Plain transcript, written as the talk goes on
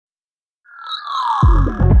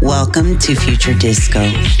Welcome to Future Disco.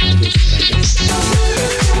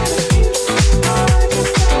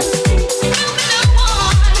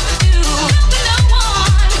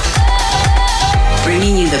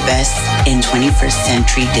 Bringing you the best in 21st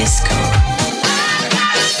century disco.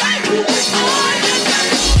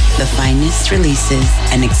 The finest releases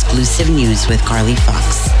and exclusive news with Carly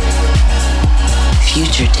Fox.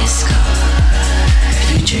 Future Disco.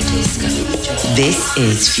 Future Disco. This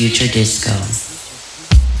is Future Disco.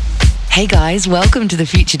 Hey guys, welcome to the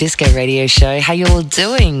Future Disco radio show. How you all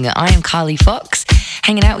doing? I am Carly Fox,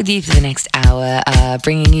 hanging out with you for the next hour,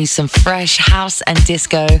 bringing you some fresh house and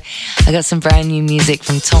disco. I got some brand new music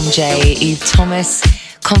from Tom J, Eve Thomas,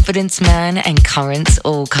 Confidence Man and Currents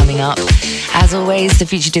all coming up. As always, the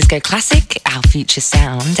Future Disco Classic, our future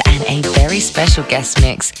sound, and a very special guest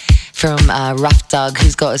mix from Rough Doug,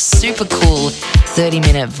 who's got a super cool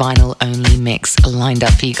 30-minute vinyl-only mix lined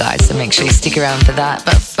up for you guys, so make sure you stick around for that.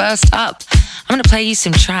 But first up, I'm going to play you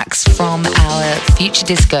some tracks from our Future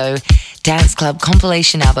Disco Dance Club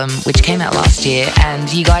compilation album, which came out last year,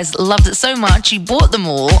 and you guys loved it so much, you bought them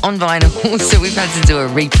all on vinyl, so we've had to do a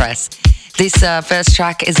repress. This first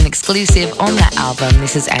track is an exclusive on that album.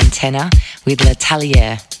 This is Antenna with Le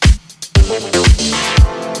Talier.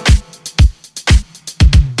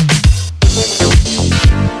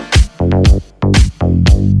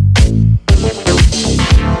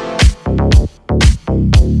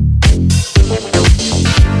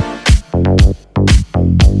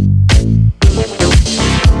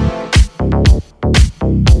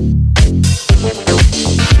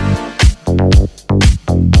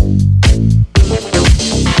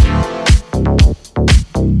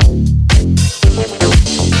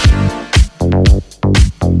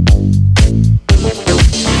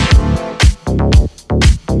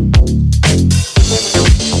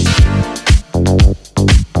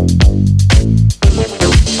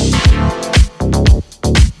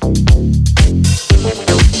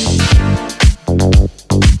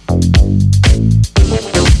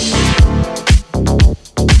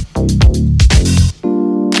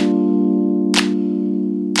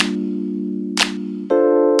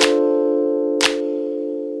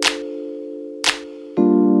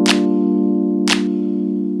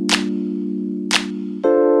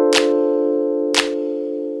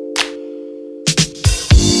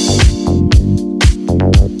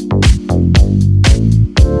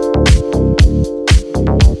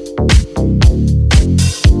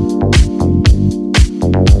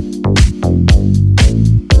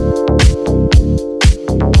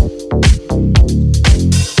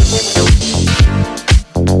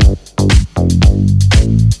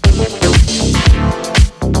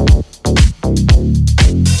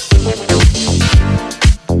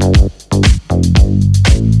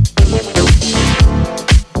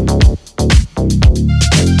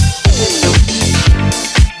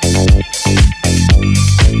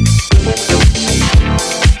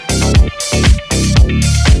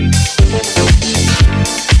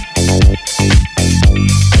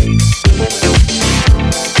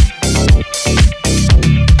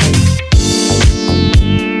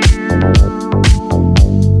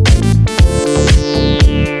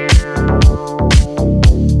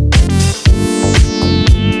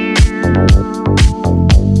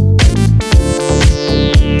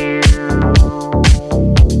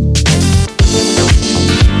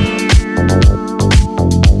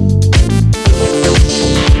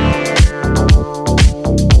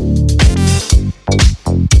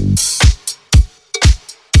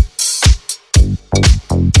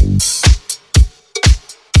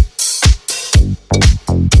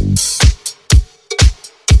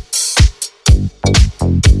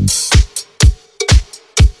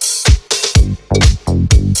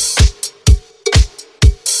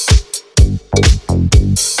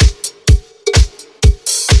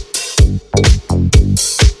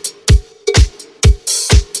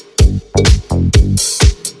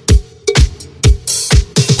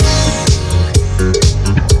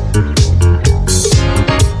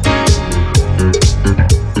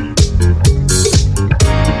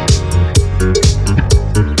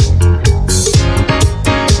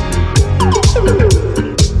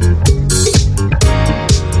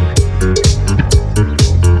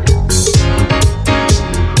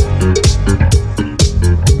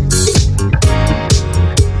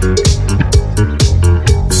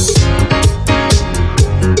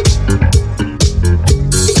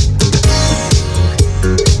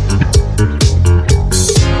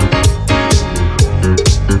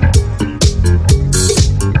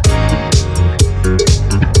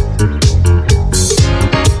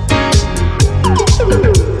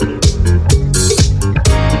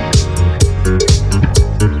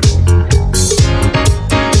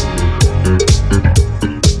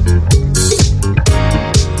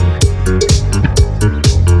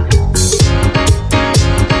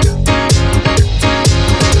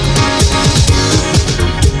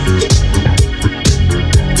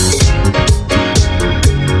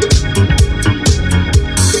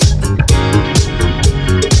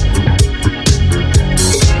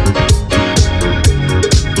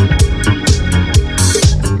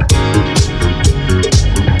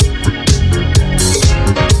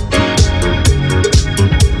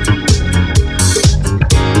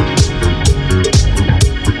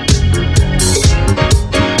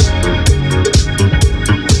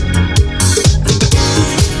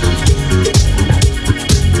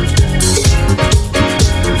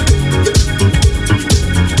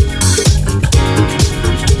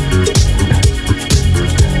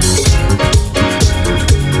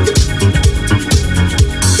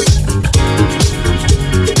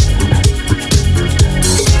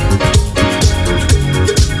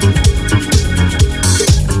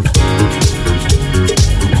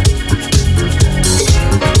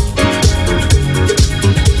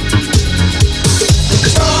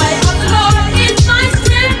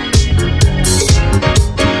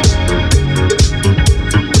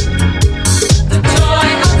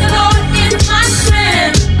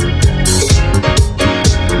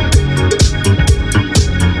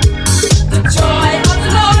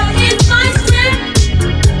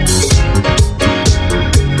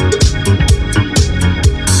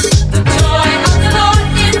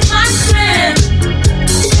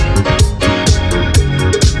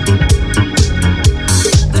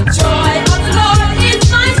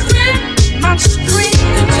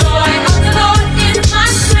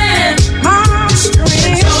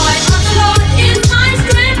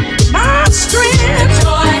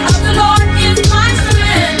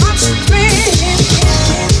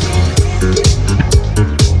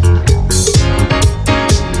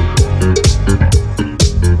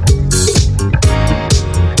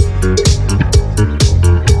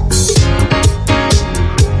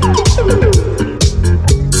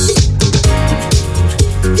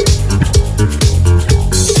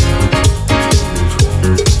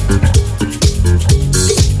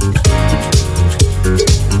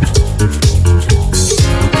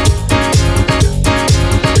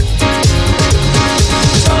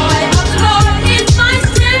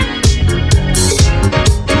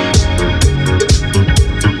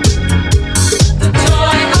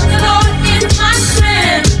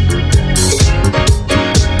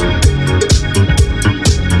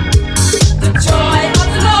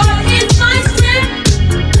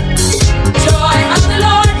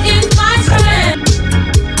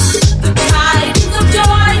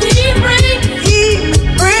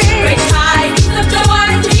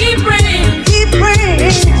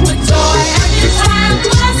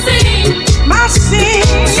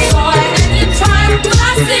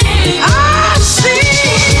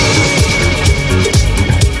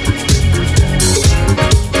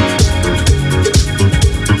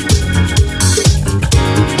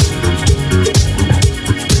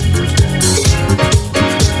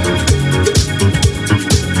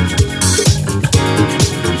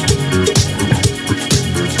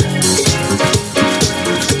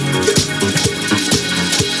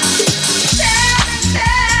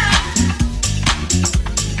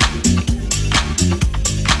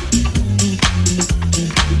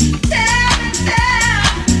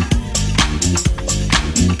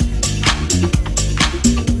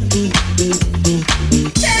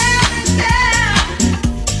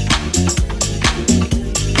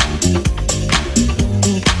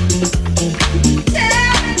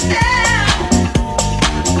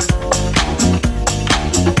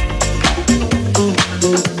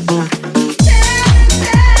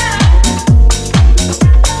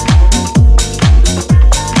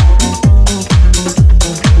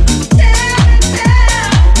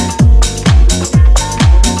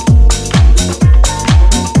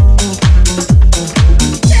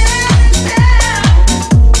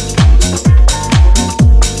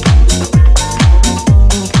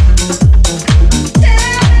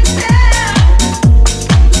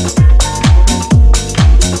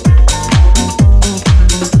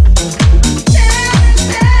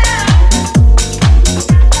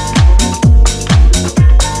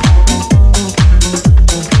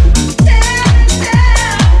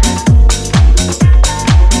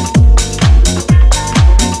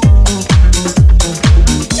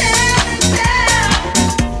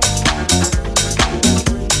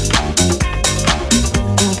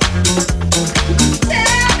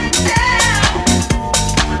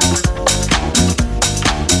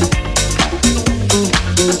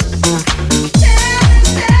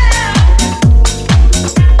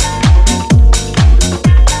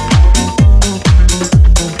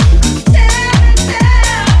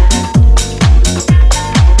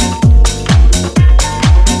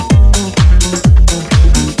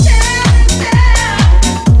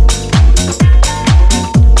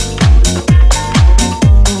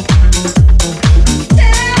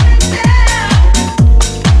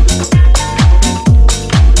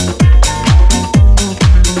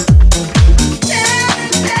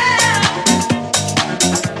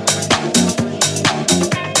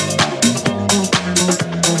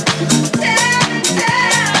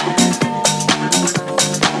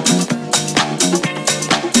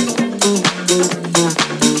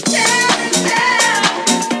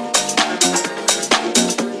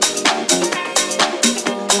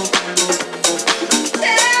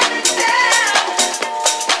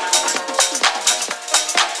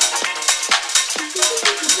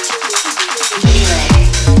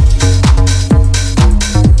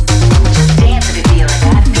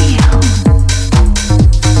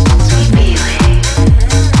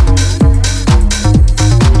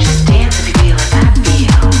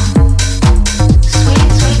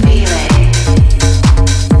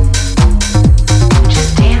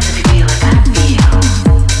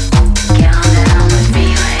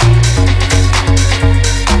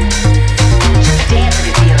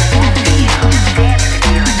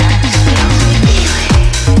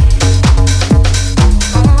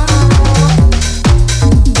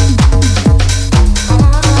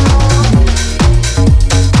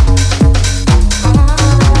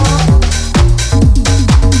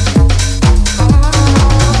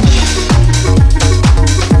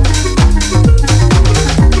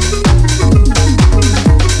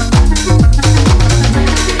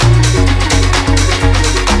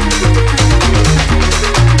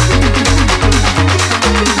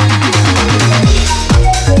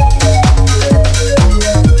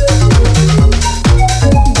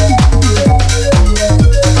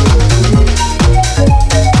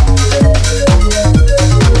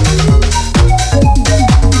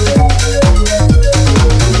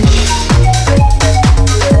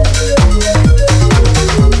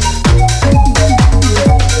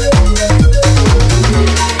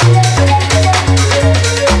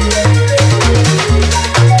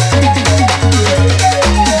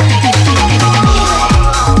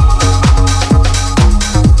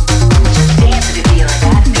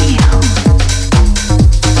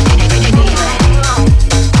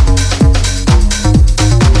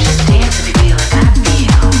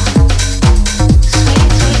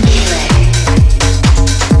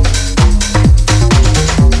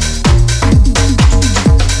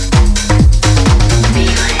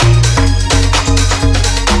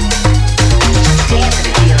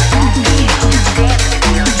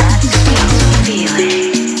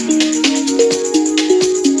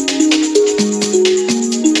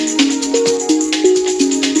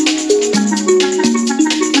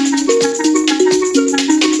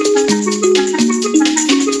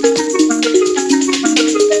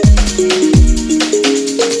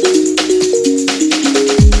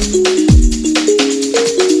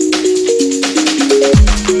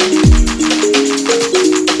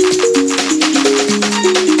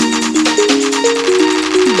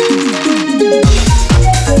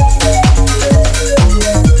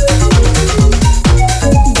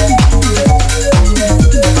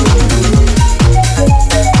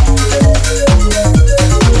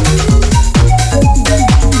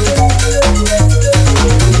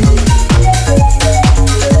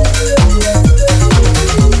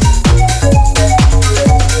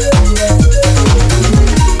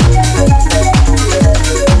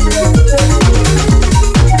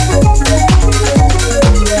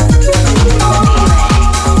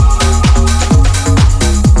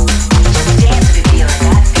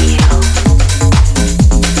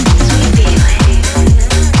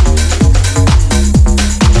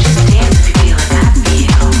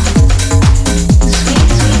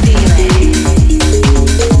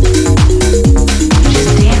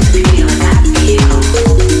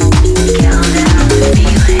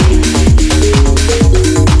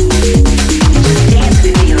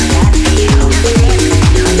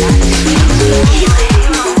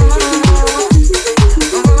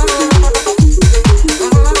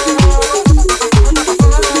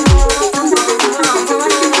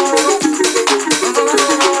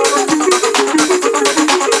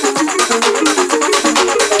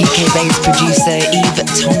 UK-based producer Eve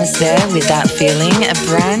Thomas there with That Feeling, a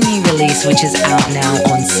brand new release which is out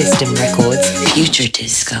now on System Records. Future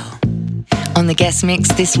Disco. On the guest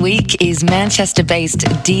mix this week is Manchester-based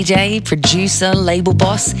DJ, producer, label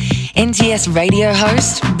boss, NTS radio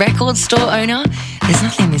host, record store owner. There's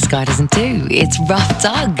nothing this guy doesn't do. It's Rough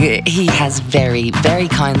Doug. He has very, very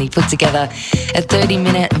kindly put together a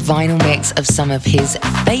 30-minute vinyl mix of some of his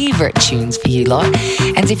favourite tunes for you lot.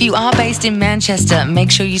 And if you are based in Manchester,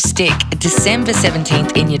 make sure you stick December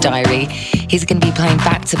 17th in your diary. He's going to be playing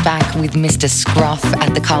back-to-back with Mr. Scruff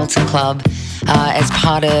at the Carlton Club as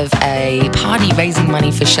part of a party raising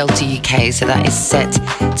money for Shelter UK. So that is set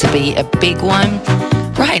to be a big one.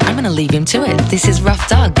 Right, I'm going to leave him to it. This is Rough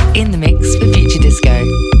Doug in the mix for Future Disco.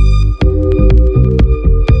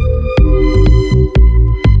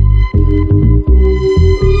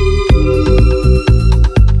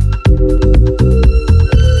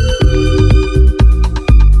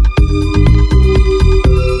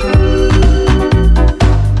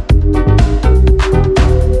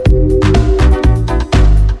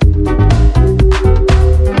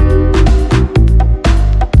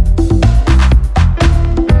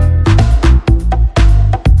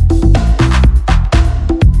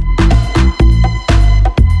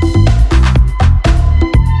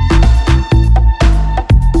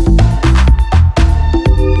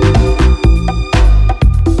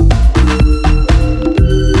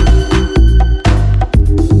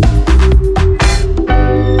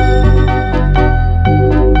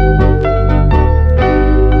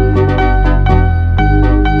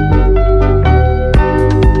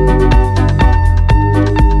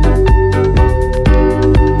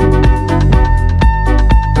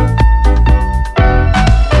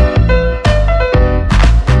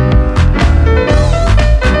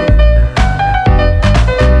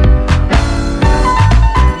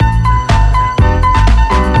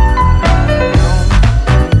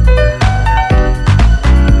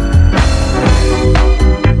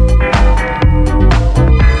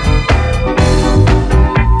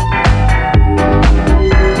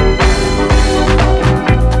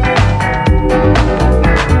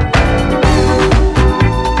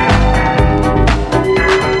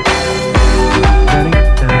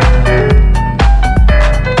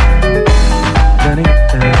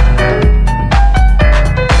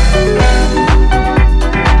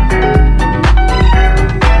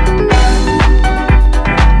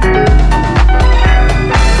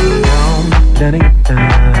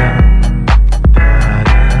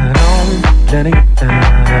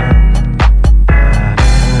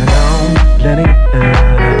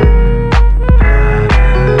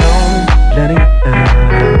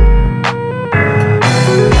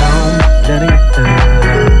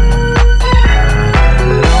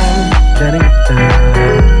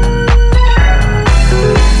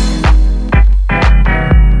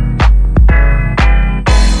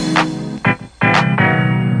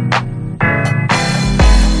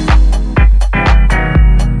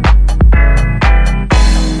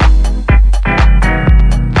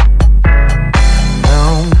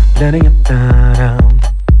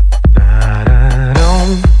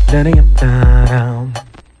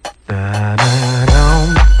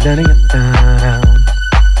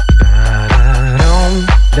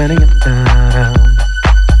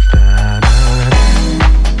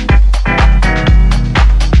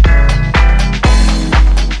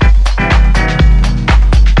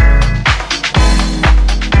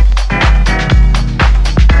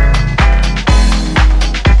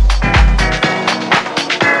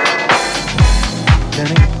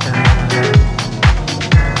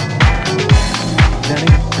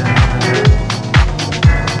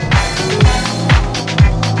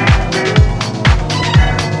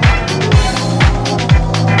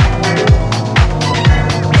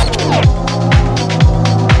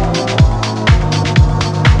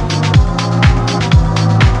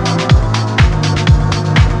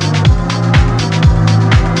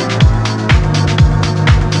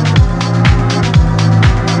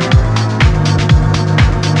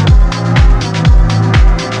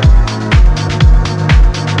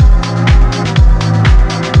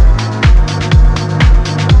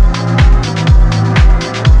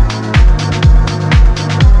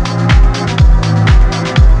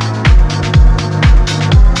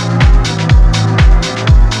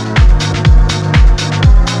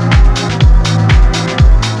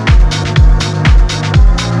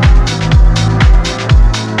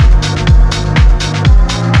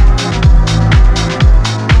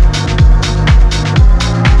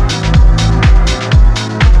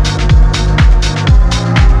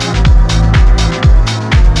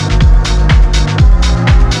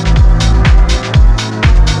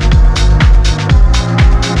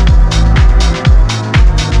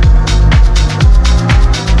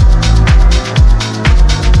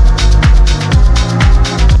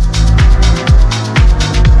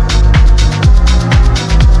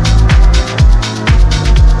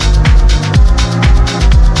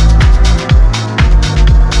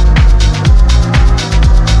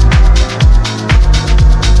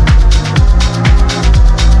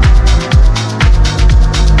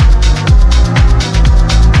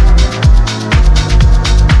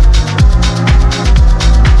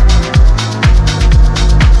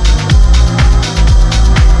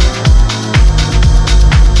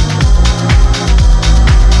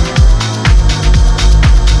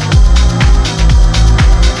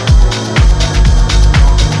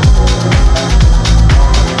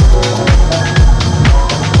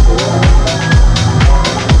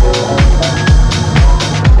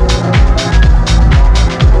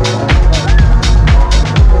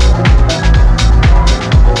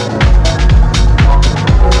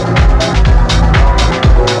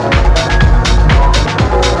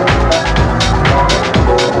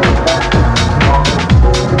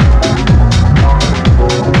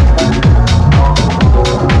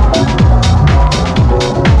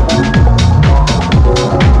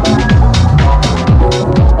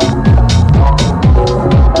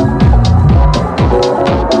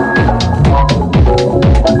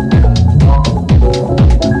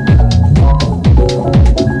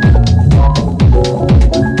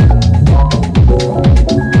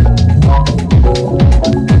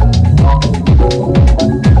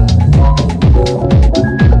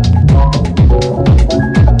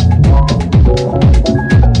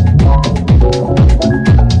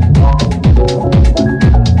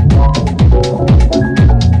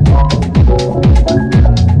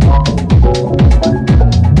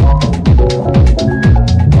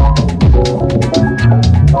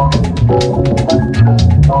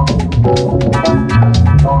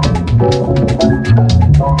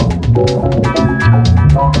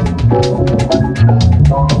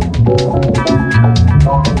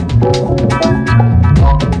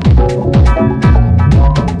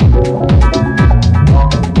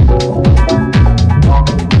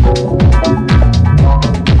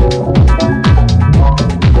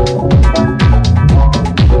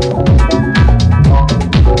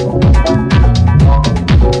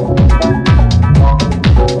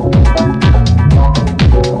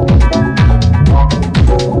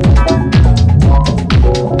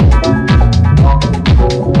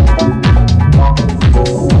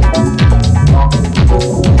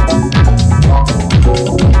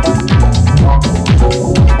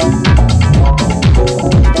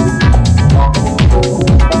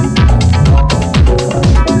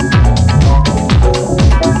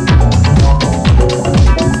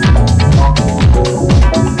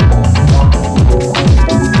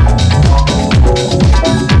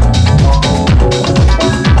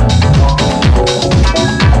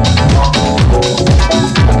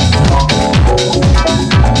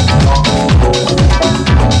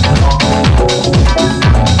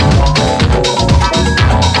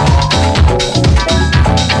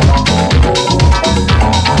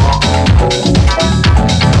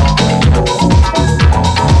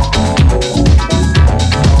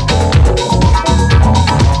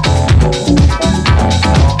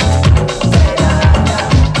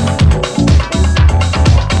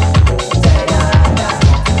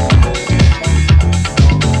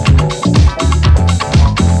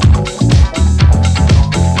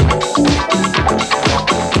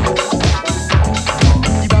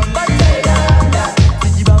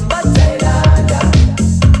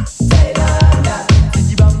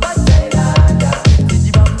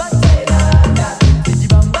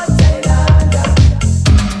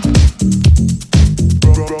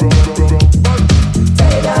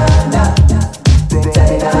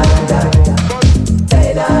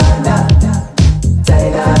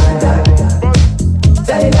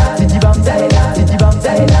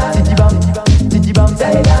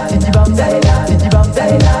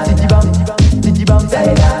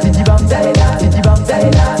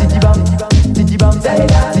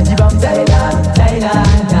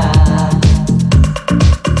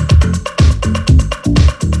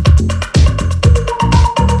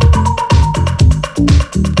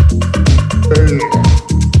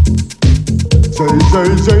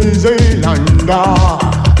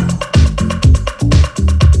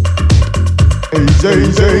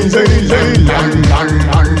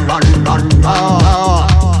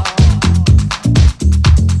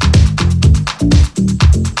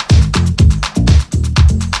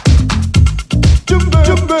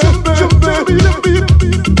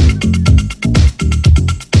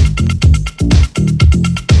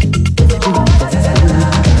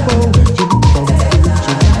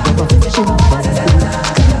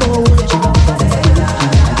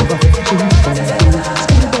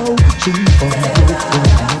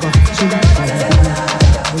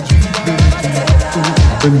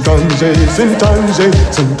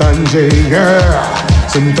 Sintanje, yeah.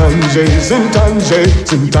 Sintanje, Sintanje,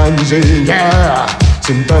 Sintanje, yeah.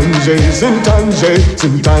 Sintanje, Sintanje,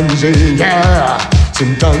 Sintanje, yeah.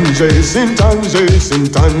 Sintanje, Sintanje,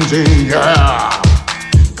 Sintanje, yeah.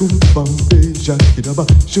 Kumbambe, shakiraba,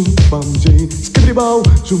 shumbambe, skibbity-bow,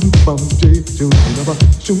 shumbambe, shumbiraba,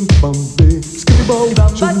 shumbambe, skibbity-bow,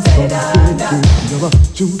 shumbambe, shumbiraba,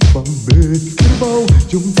 shumbambe, skibbity-bow,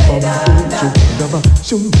 shumbambe, shumbiraba,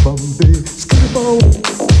 shumbambe, skibbity-bow.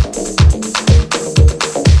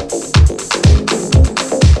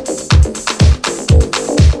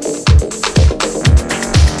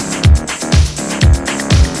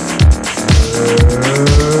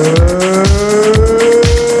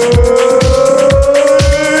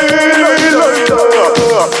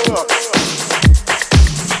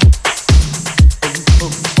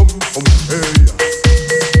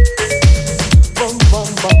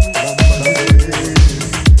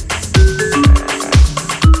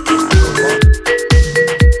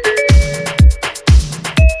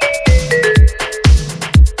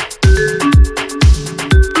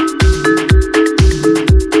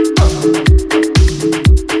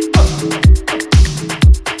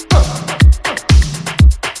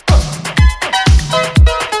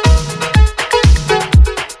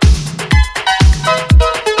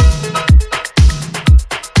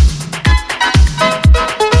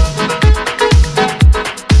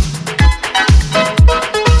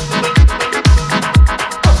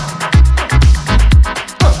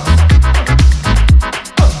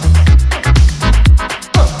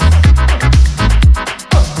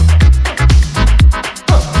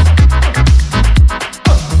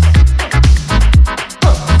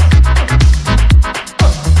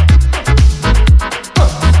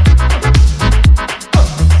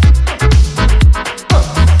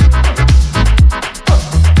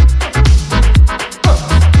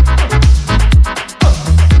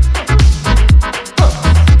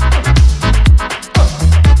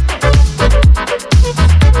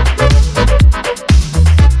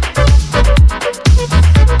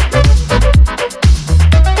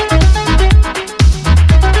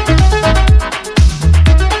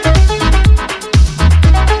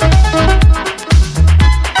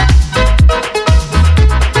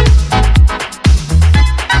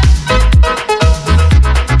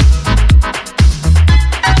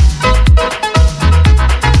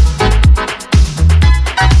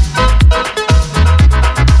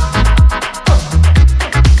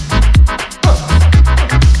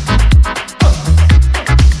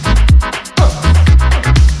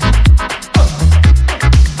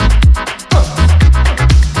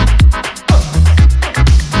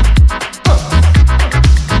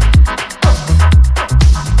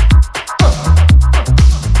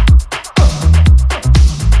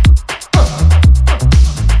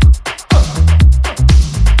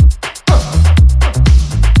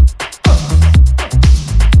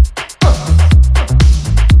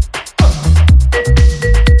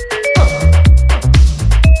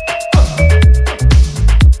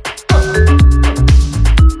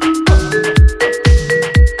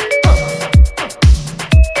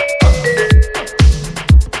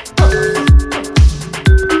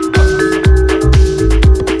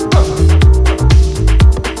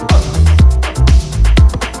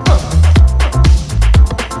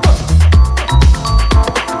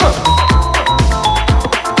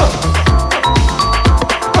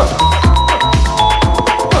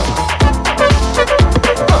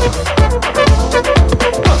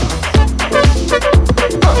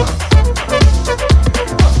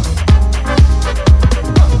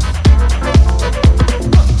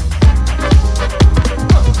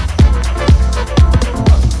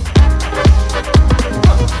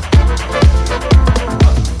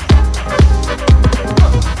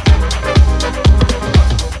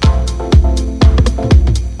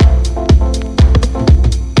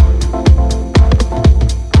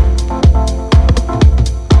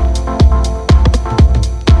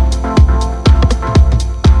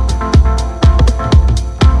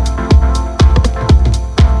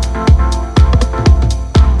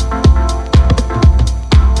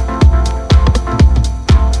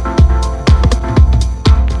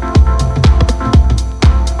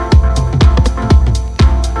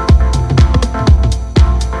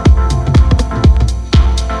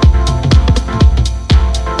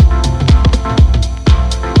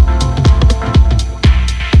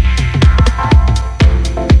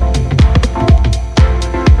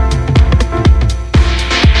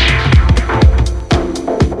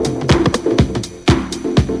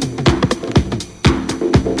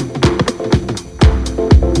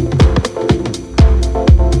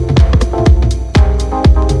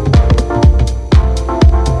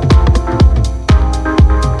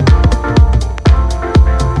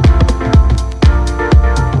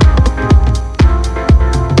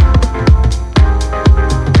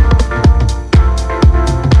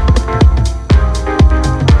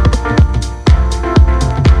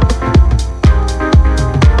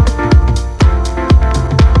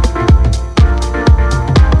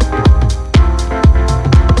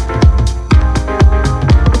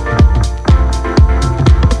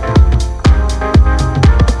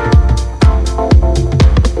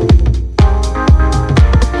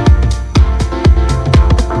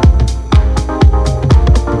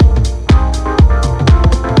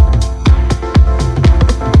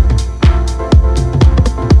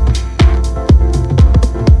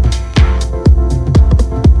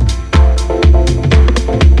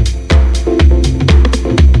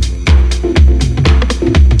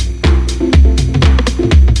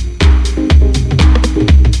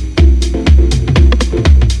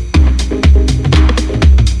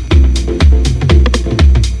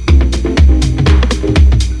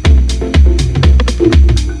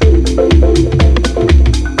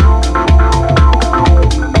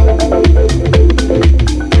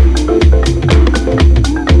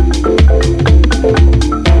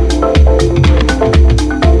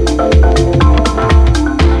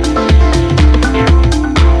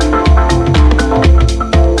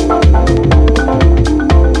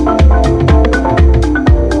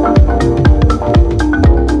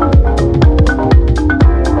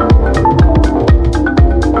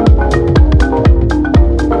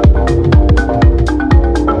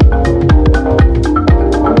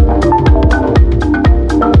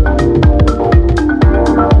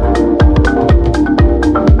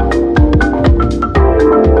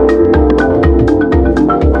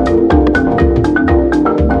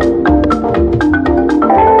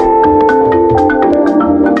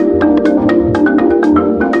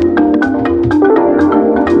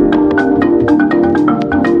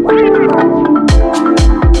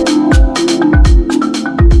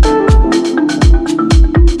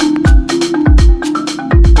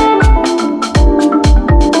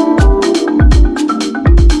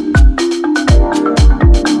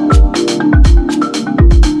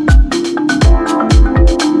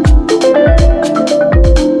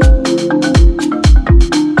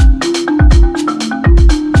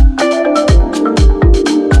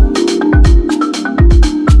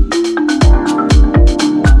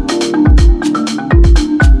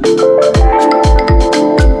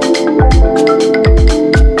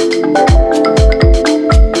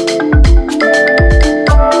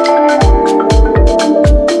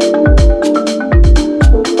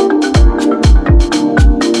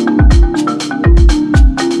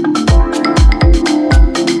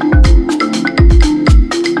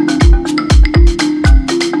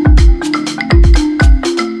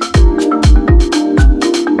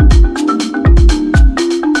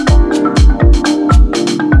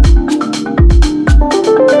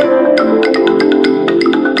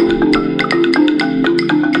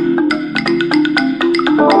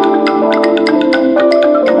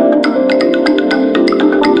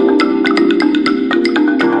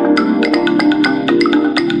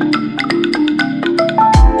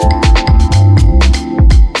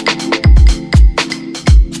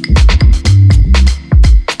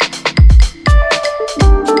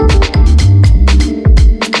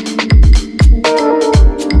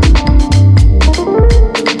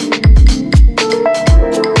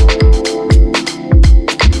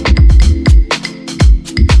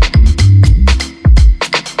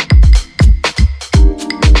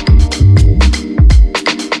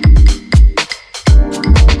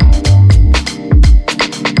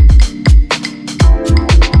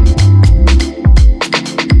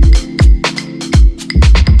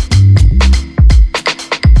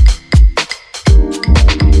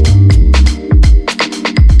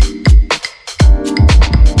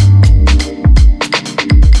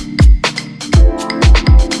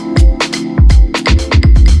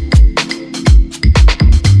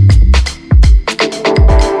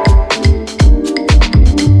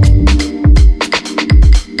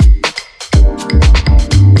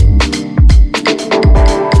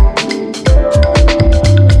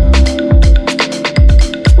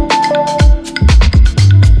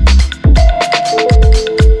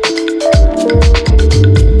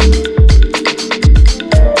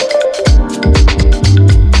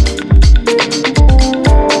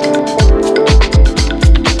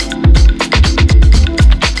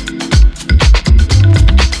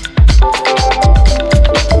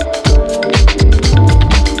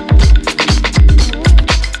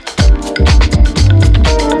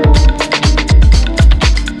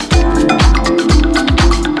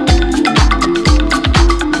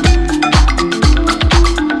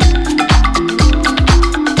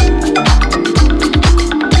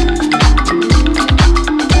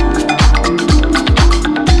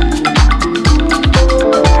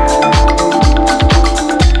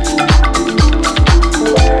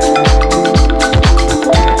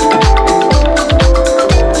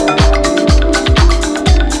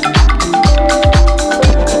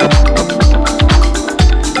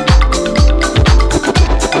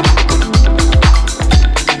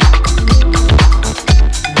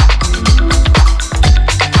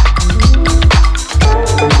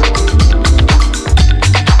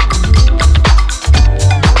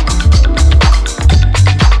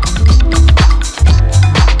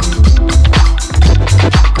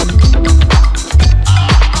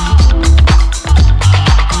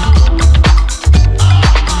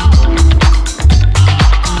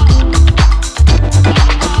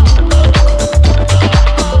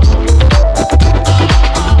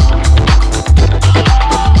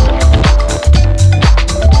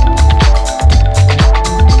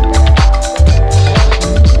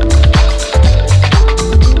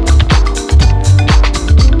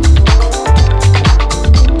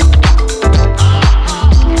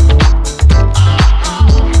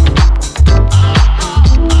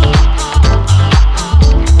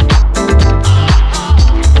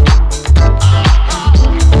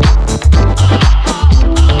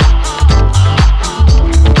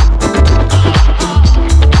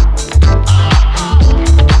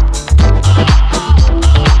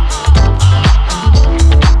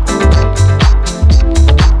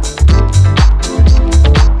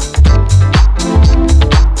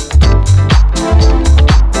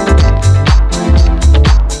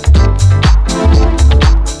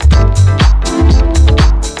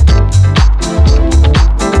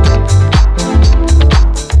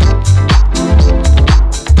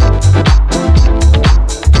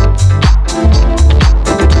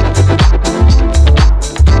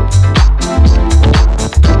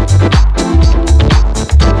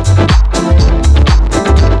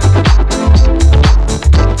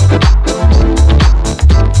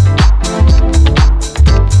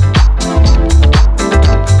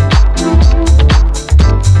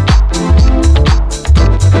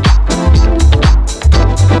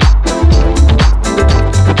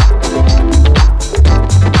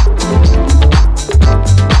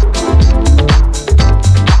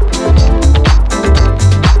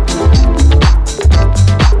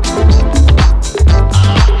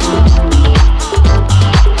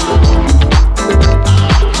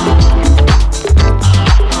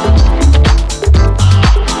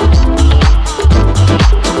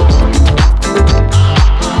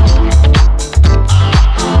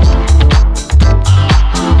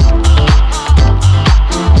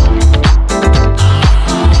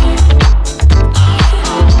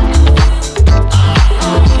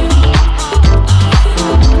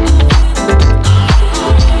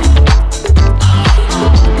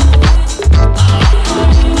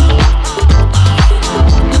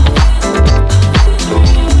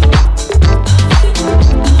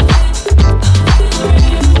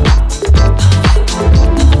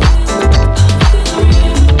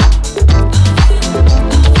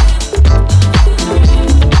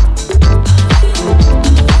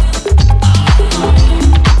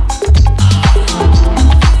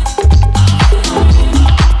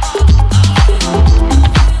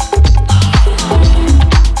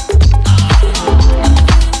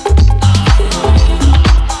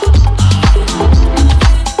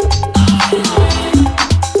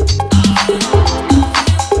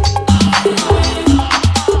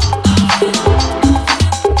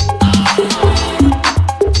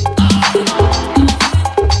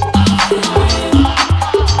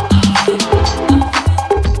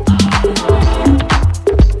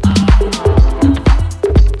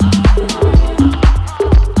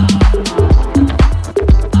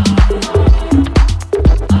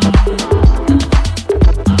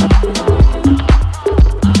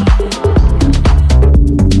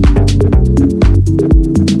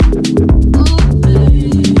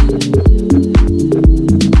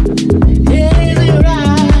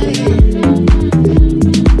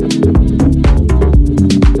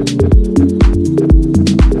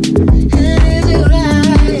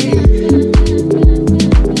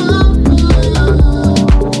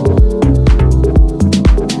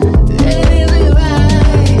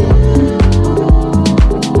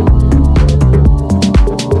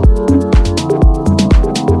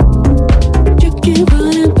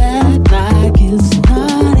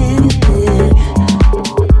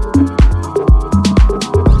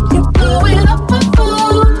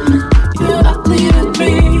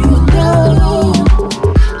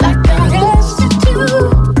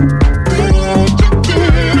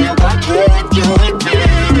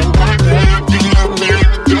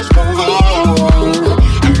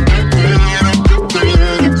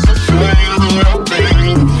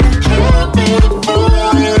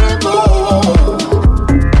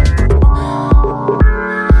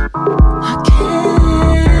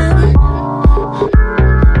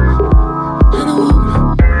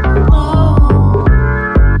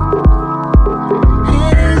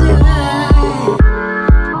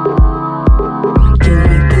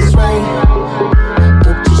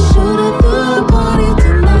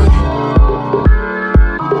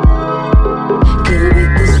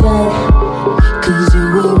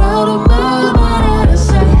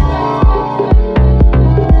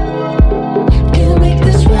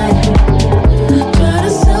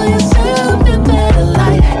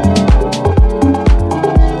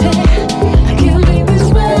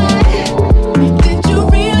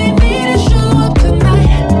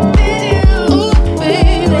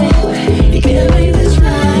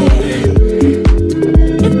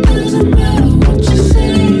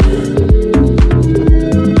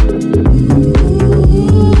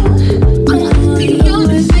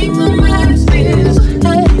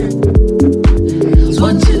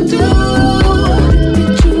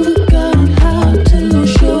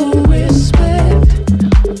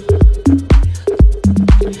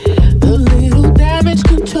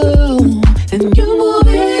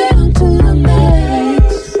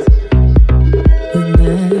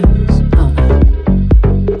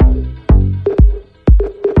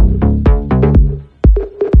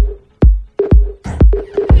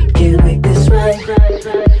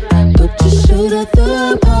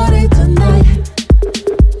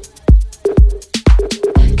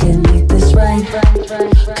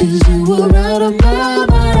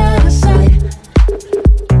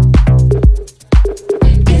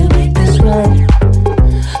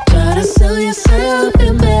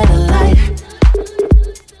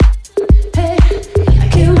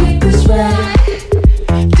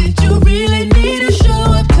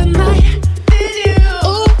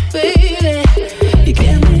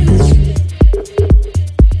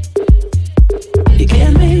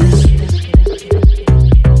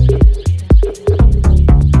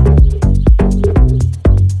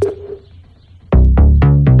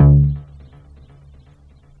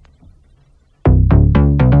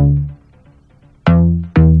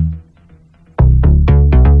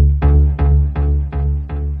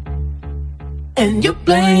 And you're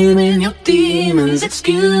blaming your demons,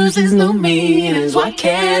 excuses, no meanings. Why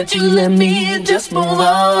can't you let me just move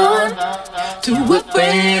on? Too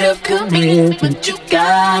afraid of commitment, you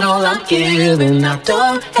got all I'm giving. I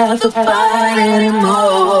don't have to fight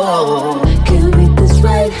anymore. Can't make this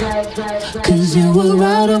right, cause you were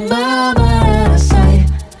out of my mind, out of sight.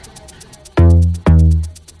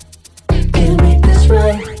 Can't make this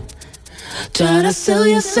right, trying to sell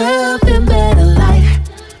yourself in better light.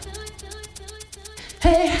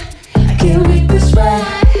 Hey, I can't make this right.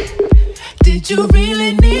 Did you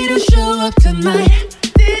really need to show up tonight?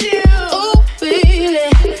 Did you? Oh, baby,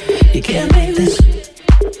 you can't make this.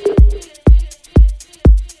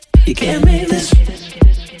 You can't make this.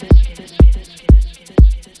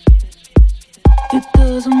 It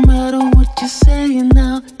doesn't matter what you're saying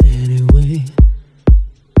now, anyway.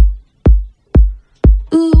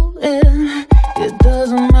 Ooh, yeah. It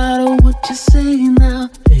doesn't matter what you're saying now,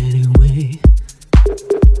 anyway.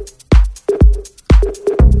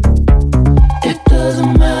 It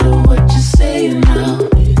doesn't matter what you're saying now.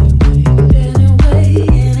 Anyway.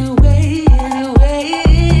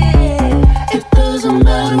 It doesn't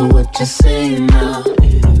matter what you're saying now.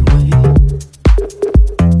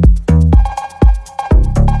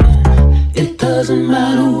 It doesn't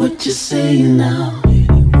matter what you're saying now.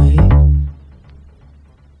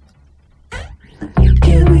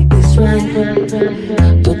 Can't make this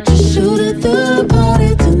right. Don't you shoot at the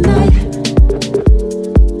party tonight.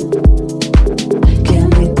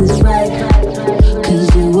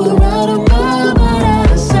 Cause you were out of my mind,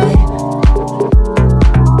 out of sight.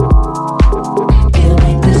 Can't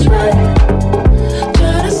make this right.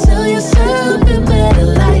 Try to sell yourself in better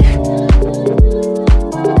light.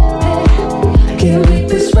 Hey, can't make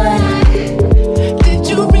this right. Did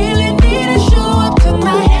you really need to show up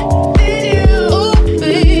tonight? Did you? Oh,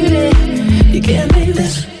 baby, you can't make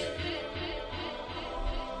this.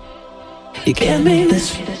 You can't make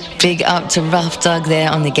this. Big up to Rough Doug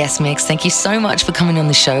there on the guest mix. Thank you so much for coming on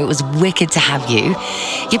the show. It was wicked to have you.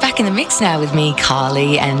 You're back in the mix now with me,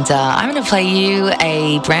 Carly, and I'm going to play you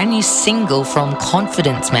a brand new single from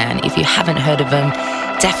Confidence Man. If you haven't heard of them,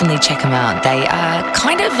 definitely check them out. They are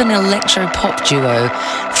kind of an electro-pop duo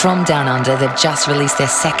from Down Under. They've just released their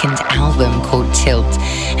second album called Tilt,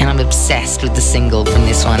 and I'm obsessed with the single from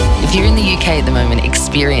this one. If you're in the UK at the moment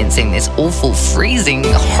experiencing this awful, freezing,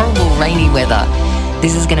 horrible, rainy weather,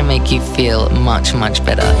 this is going to make you feel much, much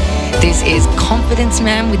better. This is Confidence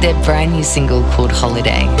Man with their brand new single called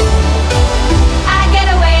Holiday. I get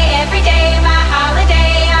away every day, my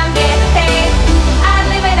holiday, I'm getting paid. I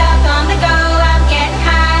live it up on the go, I'm getting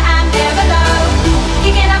high, I'm never low.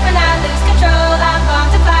 Kicking up and I lose control, I'm born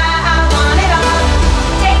to fly, I want it all.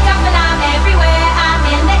 Take off and I'm everywhere, I'm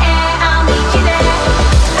in the air, I'll meet you there.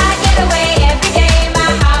 I get away every day, my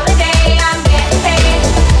holiday, I'm getting paid.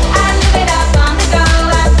 I live it up on the go.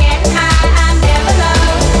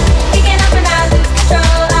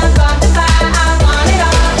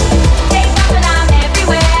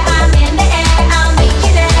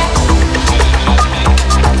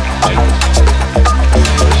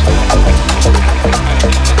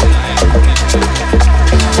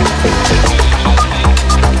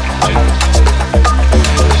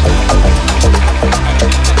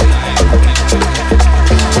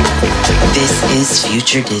 This is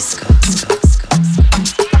Future Disco.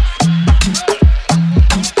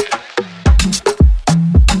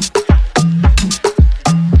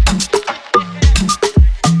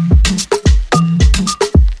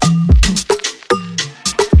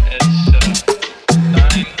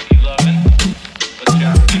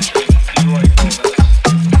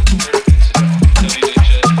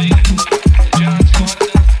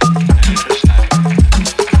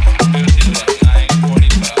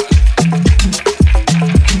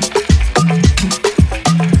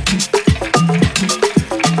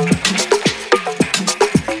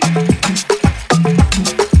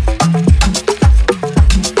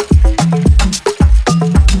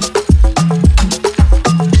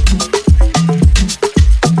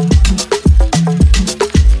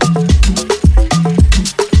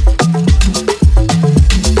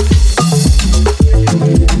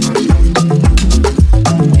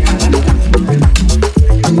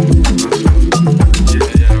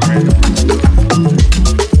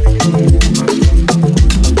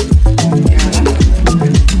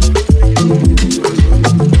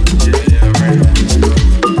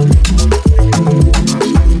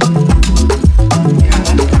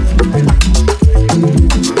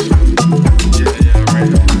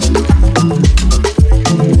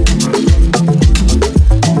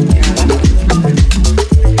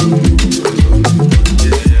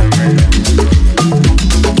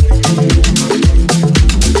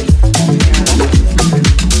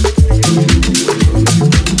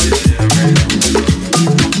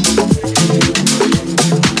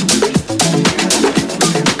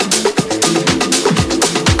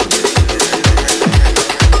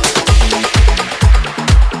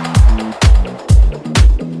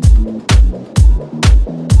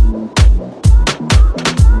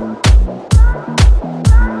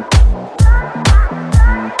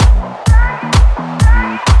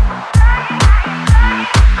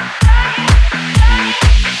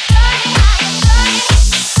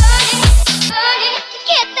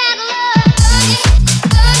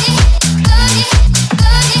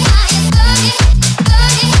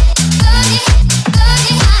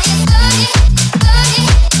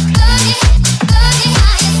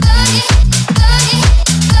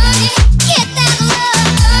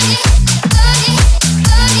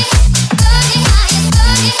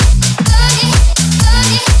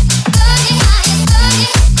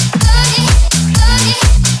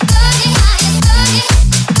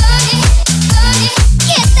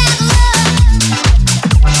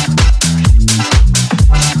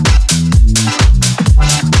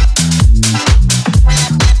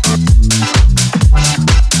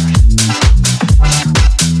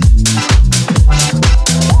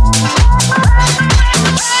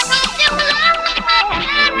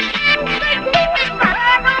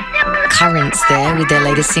 Currents there with their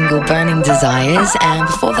latest single Burning Desires, and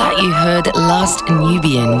before that you heard Last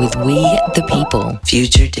Nubian with We the People.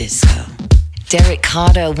 Future Disco. Derek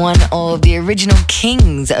Carter, one of the original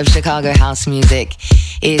kings of Chicago house music,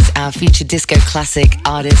 is our Future Disco Classic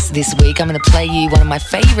artist this week. I'm going to play you one of my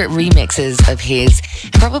favorite remixes of his,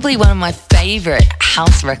 and probably one of my favorite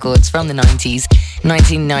house records from the 90s,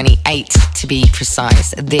 1998 to be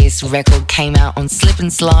precise. This record came out on Slip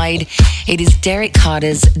and Slide. It is Derek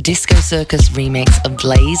Carter's Disco Circus remix of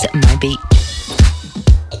Blaze My Beat.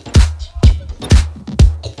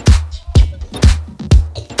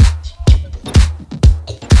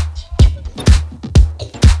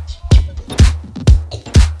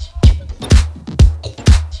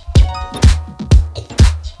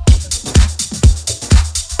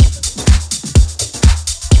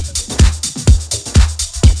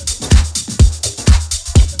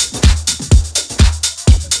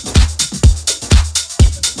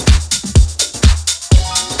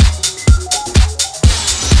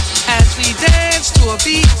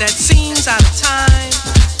 That seems out of time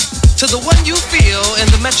to the one you feel in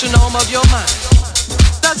the metronome of your mind.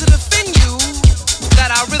 Does it offend you that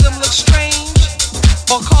our rhythm looks strange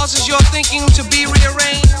or causes your thinking to be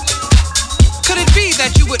rearranged? Could it be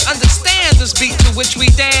that you would understand this beat to which we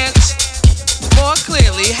dance more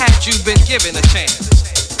clearly had you been given a chance?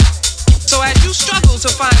 So as you struggle to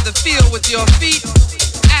find the feel with your feet,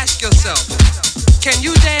 ask yourself, can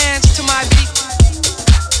you dance to my beat?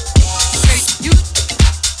 You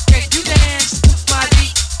dance to my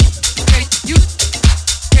beat. Can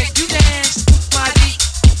you dance to my beat?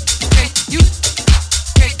 Can you dance to my beat?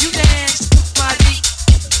 Can you dance to my beat?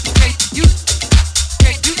 Can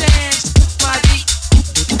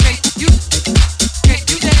you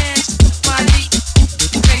dance to my beat?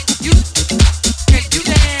 Can you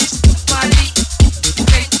dance to my beat?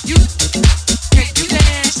 Can you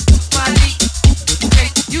dance to my beat?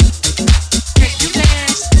 Can you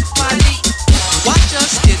dance to my beat? Watch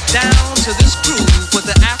us get down to this groove with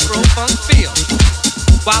the Afro-funk feel,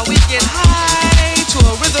 while we get high to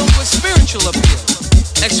a rhythm with spiritual appeal.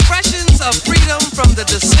 Expressions of freedom from the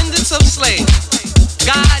descendants of slaves.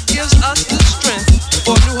 God gives us the strength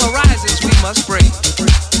for new horizons we must brave.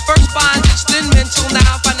 First bondage, then mental,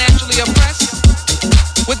 now financially oppressed.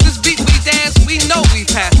 With this beat we dance, we know we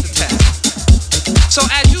passed the test. So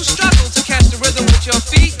as you struggle to catch the rhythm with your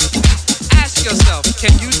feet, ask yourself,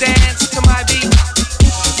 can you dance to my beat?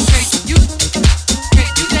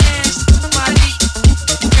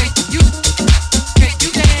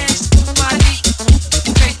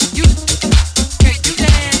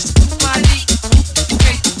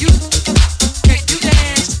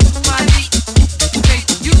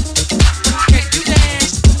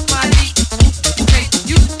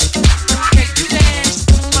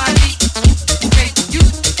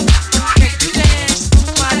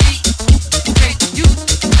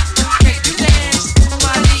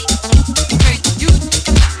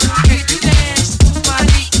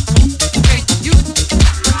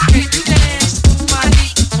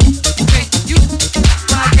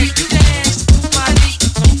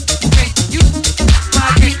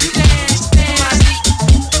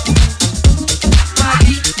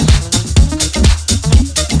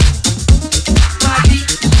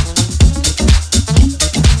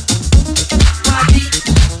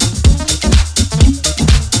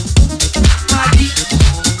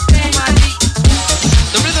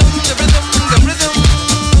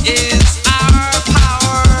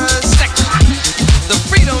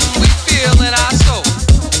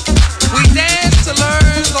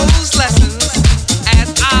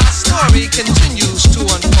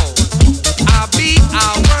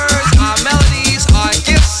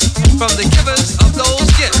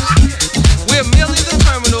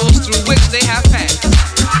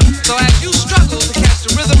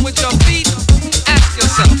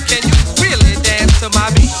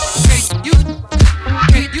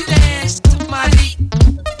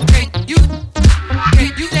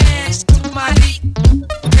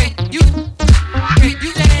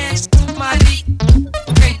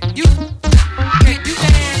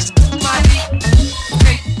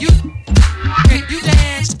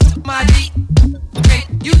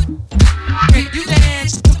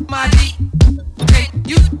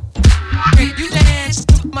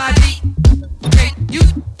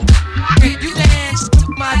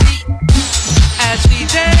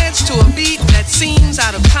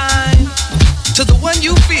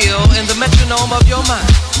 Of your mind.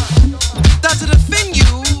 Does it offend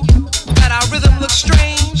you that our rhythm looks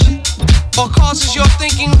strange or causes your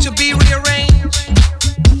thinking to be rearranged?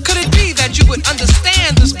 Could it be that you would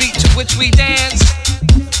understand this beat to which we dance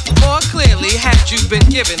more clearly had you been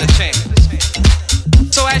given a chance?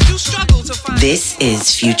 This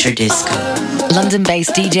is Future Disco.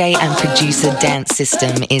 London-based DJ and producer Dance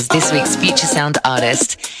System is this week's Future Sound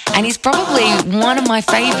artist, and he's probably one of my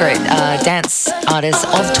favorite dance artists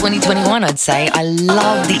of 2021, I'd say. I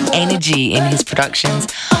love the energy in his productions.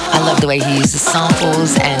 I love the way he uses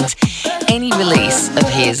samples, and any release of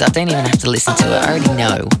his, I don't even have to listen to it. I already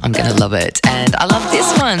know I'm going to love it. And I love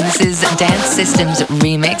this one. This is Dance System's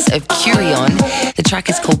remix of Curion. The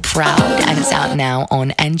track is called Proud, and it's out now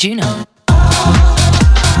on Anjuno.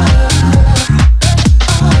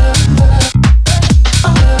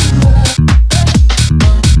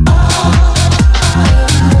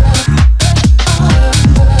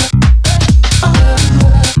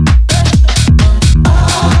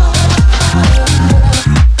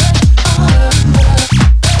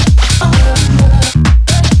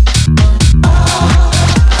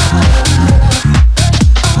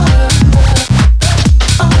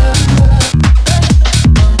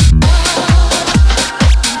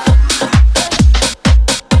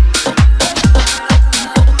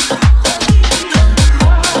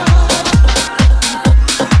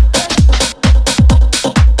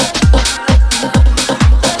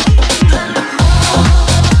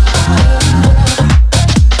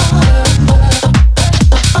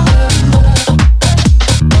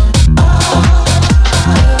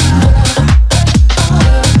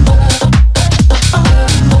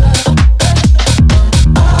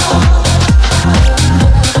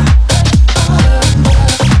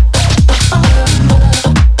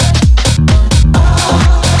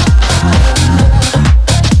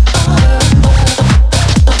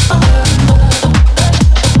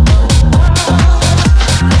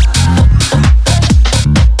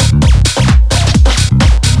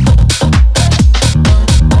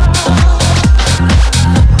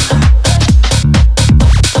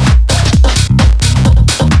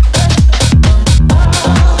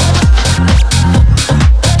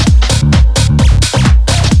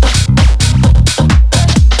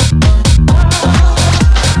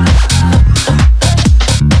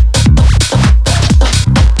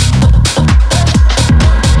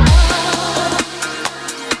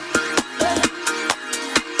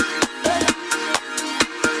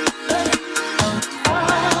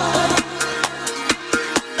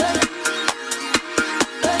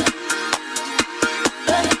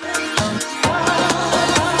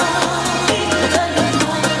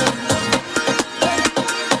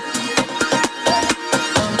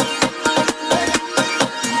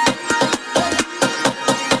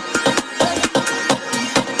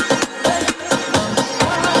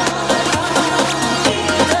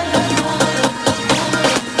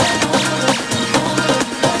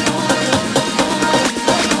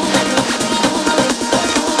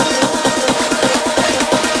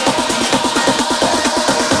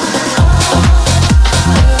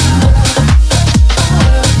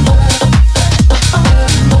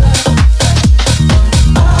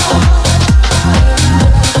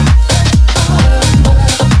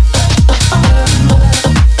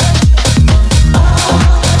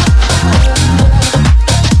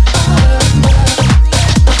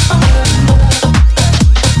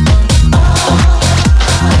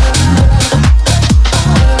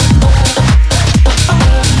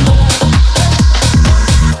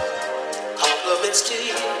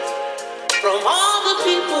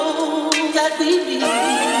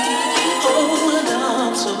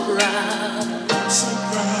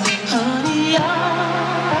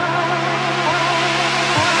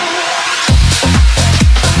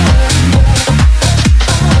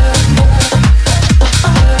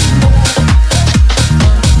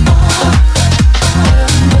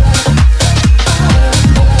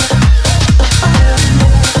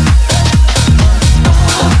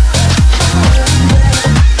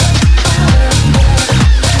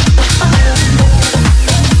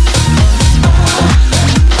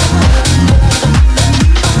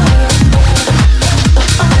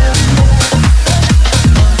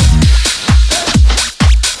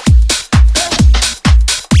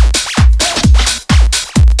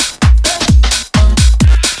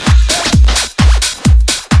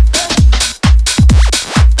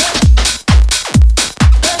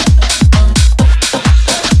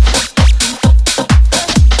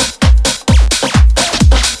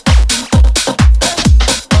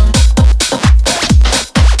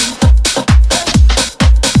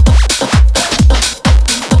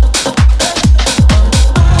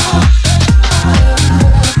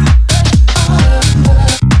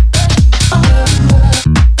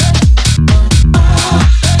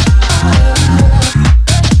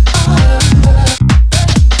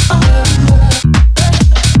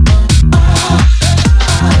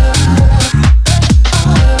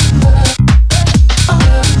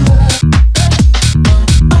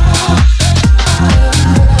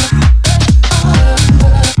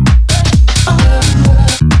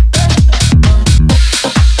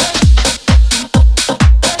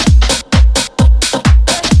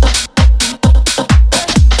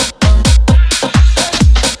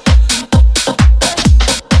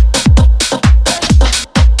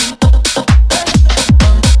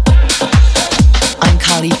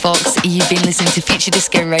 Fox. You've been listening to Future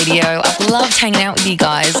Disco Radio. I've loved hanging out with you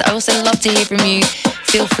guys. I also love to hear from you.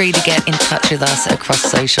 Feel free to get in touch with us across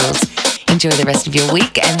socials. Enjoy the rest of your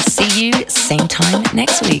week and see you same time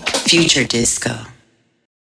next week. Future Disco.